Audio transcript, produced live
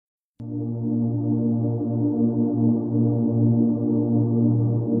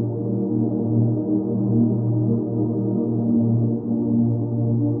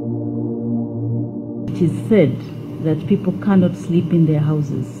it is said that people cannot sleep in their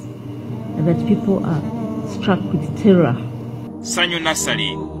houses, and that people are struck with terror. Sanyu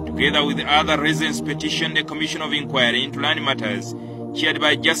Nasali, together with other residents, petitioned the Commission of Inquiry into Land Matters, chaired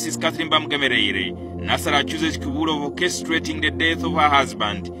by Justice Catherine Bamgemereire. Nasala accuses Kibuule of orchestrating the death of her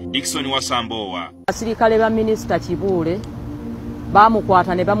husband, Dickson Wasambowa. Asirikale ba Minister Kibuule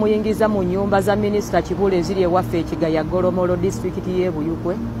bamukwata ne bamuyingiza mu nyumba za Minister Kibuule eziri ewaffe Ekigaya Goromolo district y'e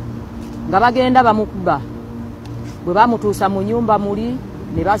Buyukwe nga bagenda bamukuba. Bwe bamutuusa mu nyumba muli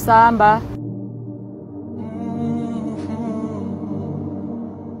ne basamba.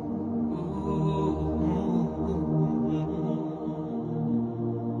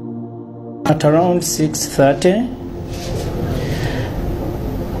 At around 6:30,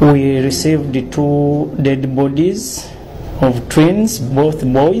 we received 2 dead bodies of twins, both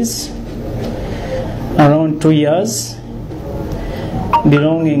boys, around 2 years,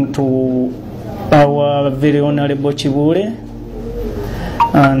 belonging to our very honorable Kibuule,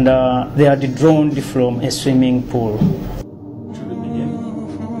 and they had drowned from a swimming pool.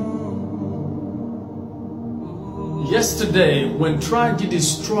 Yesterday, when tragedy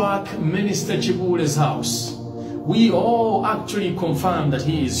struck Minister Kibuule's house, we all actually confirmed that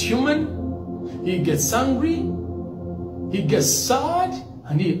he is human, he gets angry, he gets sad,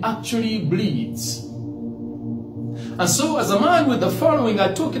 and he actually bleeds. And so as a man with the following,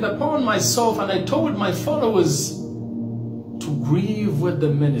 I took it upon myself and I told my followers to grieve with the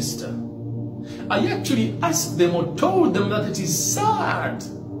minister. I actually asked them or told them that it is sad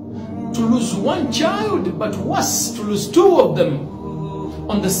to lose one child, but worse, to lose 2 of them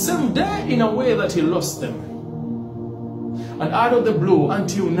on the same day in a way that he lost them. And out of the blue,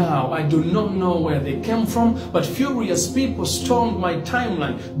 until now, I do not know where they came from, but furious people stormed my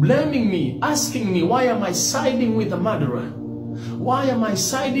timeline, blaming me, asking me, why am I siding with the murderer? Why am I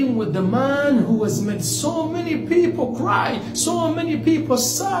siding with the man who has made so many people cry, so many people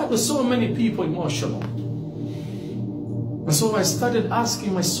sad, so many people emotional? And so I started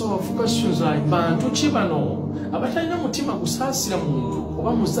asking myself questions like, bantu chibano abatalina mutima kusasira muntu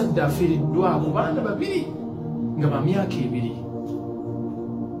oba muzadde afiiriddwa ku baana babiri nga ba myaka 2,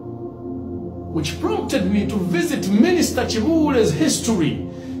 which prompted me to visit Minister Kibuule's history.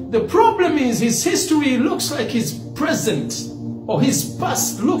 The problem is his history looks like his present, or his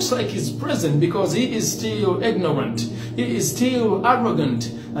past looks like his present, because he is still ignorant, he is still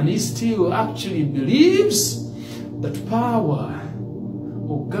arrogant, and he still actually believes that power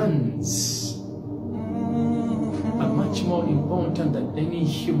or guns are much more important than any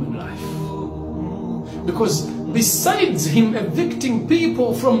human life. Because besides him evicting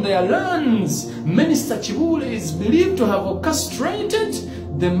people from their lands, Minister Kibuule is believed to have orchestrated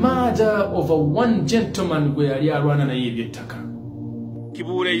the murder of one gentleman where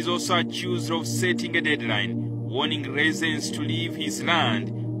Kibuule is also accused of setting a deadline, warning residents to leave his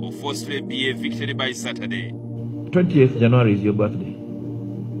land or forcefully be evicted by Saturday. 20th January is your birthday.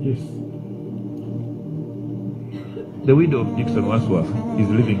 Yes. The widow of Dickson Waswa is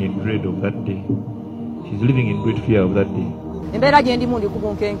living in dread of that day. She's living in great fear of that day. Embeera gye ndimu ndi ku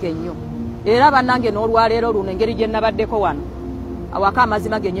bunkenke nnyo. Era bannange n'olwaleero luno engeri gye nabaddeko wano. Awaka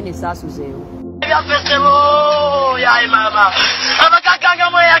amazima gennyini saasuzeewo. Ebyafesebo yayi mama.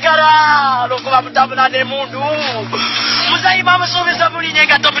 Abakakanga mweyagala lokuba mutabula ne mundu. Muzayima musuubiza mulinye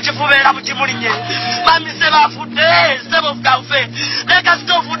gato mukifubeera mukimulinye. Bamise bafudde sebo kaufe. Leka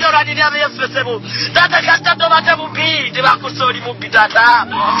sitofude olaniri abyefesebo. Tata katato bate mubi tebakusoli mubi tata.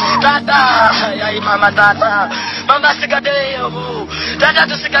 Tata yayi mama tata. Mama sikate yobu. Tata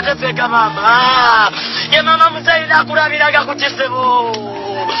tusikate peka mama. Ye mama muzayina akulabiraga ku kisebo.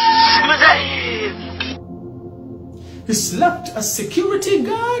 Muzayi. He slept as security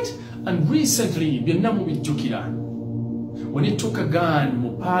guard, and recently, when he took a gun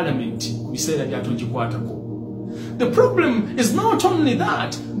in parliament, we said that the problem is not only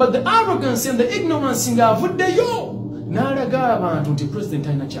that, but the arrogance and the ignorance in our food.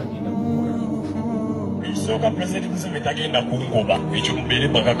 President President Museveni agenda kungoba ekyo mubere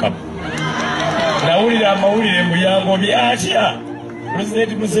bakakamu. Nawulira amawulire muyango bi atya.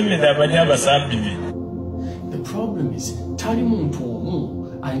 President Museveni abanya basambi. The problem is tali muntu omu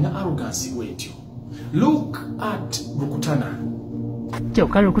alina arrogance wetyo. Look at Rukutana.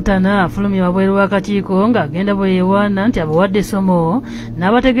 Kyokka Rukutana afulumya wabweru w'akakiiko ng'agenda bweyewaana nti abawadde essomo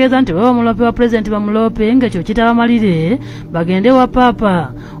n'abategeeza nti baba mulope wa President bamulope ng'ekyo kitabamalire bagende wa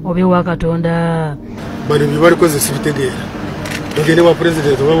Papa obe wa Katonda. Bali bye balikoze sibitegeera. Bagende wa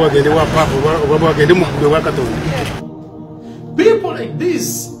President oba bagende wa Papa oba bagende mu kube wa Katonda. People like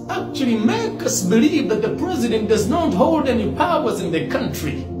this actually make us believe that the president does not hold any powers in the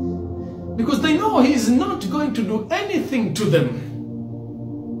country. because they know he is not going to do anything to them.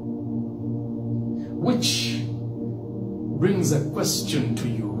 Which brings a question to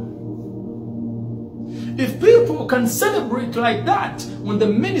you. If people can celebrate like that when the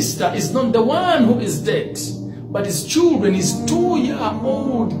minister is not the one who is dead, but his children, his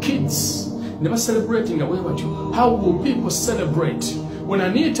 2-year-old kids, never celebrating away with you, how will people celebrate when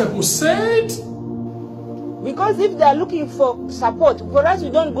Anita who said? Because if they are looking for support, for us we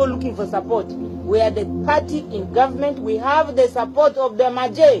don't go looking for support. We are the party in government, we have the support of the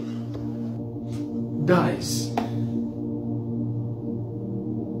Maje. Guys,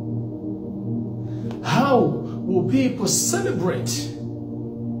 how will people celebrate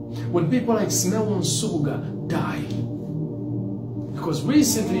when people like Smell Suga die? Because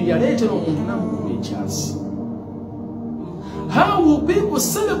recently, how will people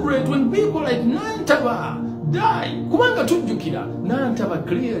celebrate when people like Nantaba die? Kubanga tujjukira Nantaba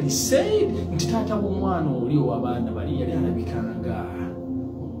clearly said nti taata w'omwana oli ow'abaana bali yali alabikanga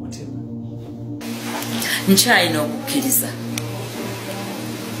omutima. Nkyalina okukkiriza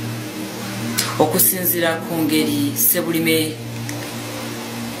okusinziira ku ngeri Sebulime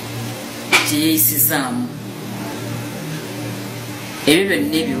gye yeeyisizaamu ebyo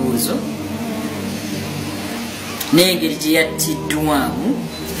byonna ebibuuzo n'engeri gye yattiddwamu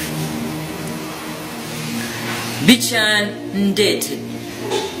bikyandeete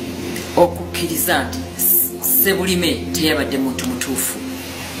okukkiriza nti Sebulime teyabadde muntu mutuufu.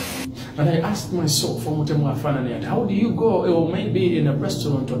 And I asked myself, how do you go, or maybe in a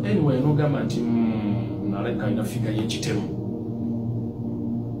restaurant or anywhere in Uganda,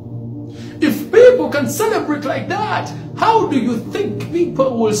 if people can celebrate like that, how do you think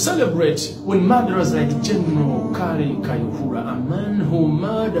people will celebrate when murderers like General Kalekyezi, a man who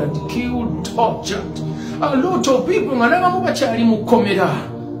murdered, killed, tortured a lot of people,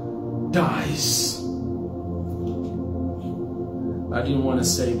 dies? I didn't want to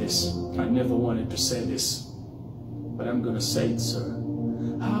say this. I never wanted to say this. But I'm going to say it, sir.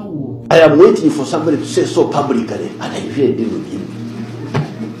 How will... I am waiting for somebody to say so publicly, and I really deal with him.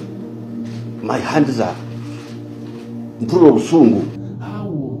 My hands are... How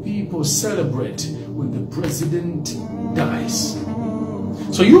will people celebrate when the president dies?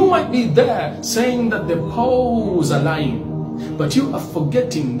 So you might be there saying that the polls are lying. But you are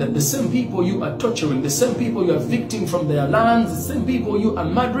forgetting that the same people you are torturing, the same people you are evicting from their lands, the same people you are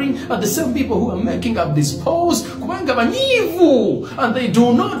murdering, are the same people who are making up these polls. And they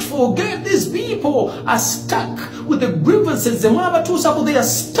do not forget these people are stuck with the grievances. They are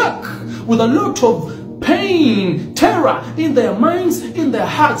stuck with a lot of pain, terror in their minds, in their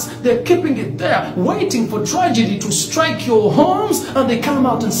hearts. They're keeping it there, waiting for tragedy to strike your homes, and they come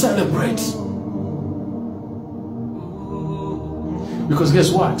out and celebrate. Because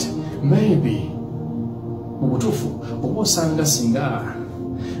guess what? Maybe Mubutufu Obosanga Singa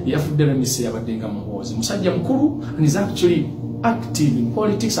Yafudele Misi Abadenga Muhozi Musajja Mukuru, and is actually active in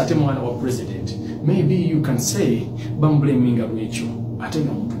politics at our president. Maybe you can say Bambule Minga Mecho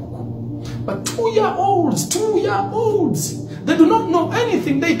Atenga Mutuku. But 2-year-olds, they do not know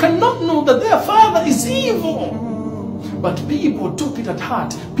anything. They cannot know that their father is evil. But people took it at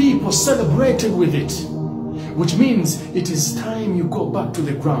heart. People celebrated with it. Which means it is time you go back to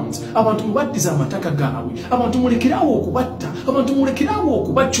the grounds. Abantu mubaddiza amataka gaabwe. Abantu mulekerawo okubatta. Abantu mulekerawo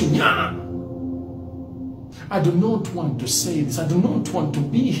okubachunya. I do not want to say this. I do not want to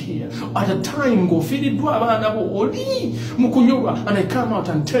be here at a time ng'ofiiriddwa abaana bo oli mukunyolwa, and I come out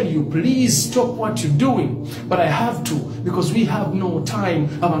and tell you, please stop what you're doing. But I have to, because we have no time.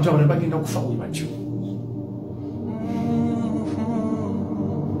 Abantu abalala bagenda kufa we batyo.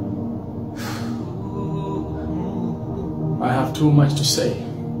 I have too much to say,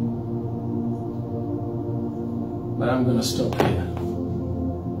 but I'm going to stop here.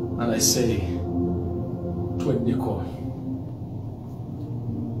 And I say, Twediko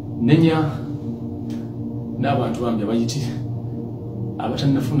Nenya n'abantu bambi abayiti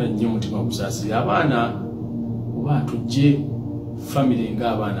abatannafuna nnyo mutima busaasi abaana oba tujje family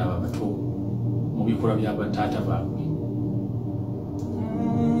ng'abaana ababato mu bikolwa by'abataata baabwe.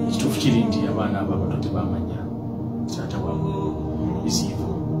 Ekituufu kiri nti abaana ababato tebamanya taata waabwe is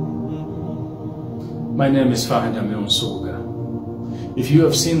evil. My name is Fahad Soga. If you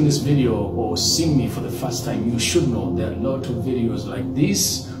have seen this video or seen me for the first time, you should know there are a lot of videos like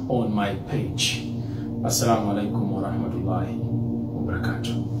this on my page. Assalamu alaikum wa rahmatullahi wa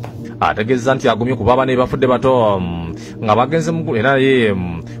barakatuh. Ategeza nti agumye ku baba ne bafudde bato nga bagenze mu era ye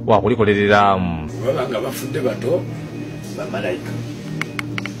wa kulikolerera baba nga bafudde bato ba malaika.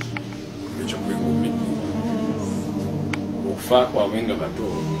 Ekyo kwegumye. Ofa kwa wenga bato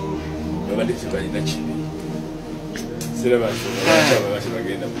babadde tebalina kibi serabaki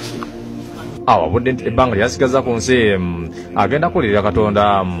bagenda muki awabudde nti ebbanga lyasigaza ku nsi agenda kukolera Katonda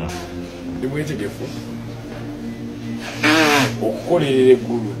ndi mwetegefu okukolerera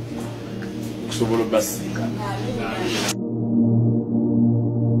eggulu okusobola obbasinkana